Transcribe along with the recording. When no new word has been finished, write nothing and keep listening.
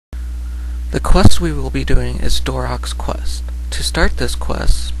The quest we will be doing is Dorics Quest. To start this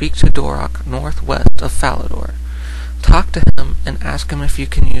quest, speak to Doric northwest of Falador. Talk to him and ask him if you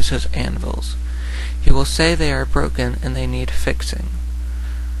can use his anvils. He will say they are broken and they need fixing.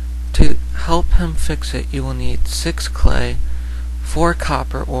 To help him fix it, you will need 6 clay, 4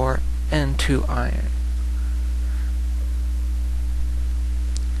 copper ore, and 2 iron.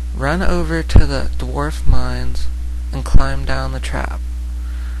 Run over to the dwarf mines and climb down the trap.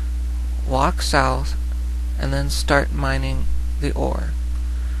 Walk south and then start mining the ore.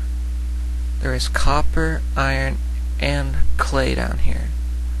 There is copper, iron, and clay down here.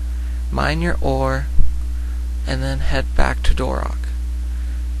 Mine your ore and then head back to Doric.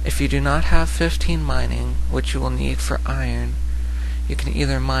 If you do not have 15 mining, which you will need for iron, you can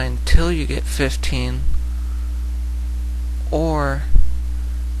either mine till you get 15, or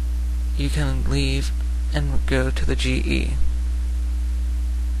you can leave and go to the GE.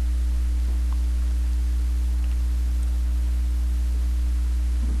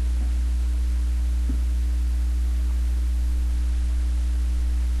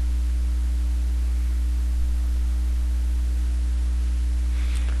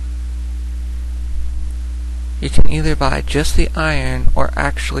 You can either buy just the iron or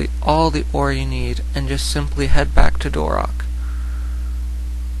actually all the ore you need and just simply head back to Doric.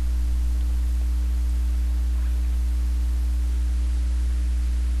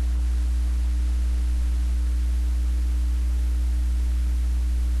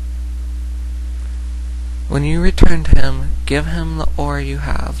 When you return to him, give him the ore you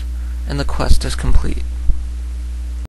have, and the quest is complete.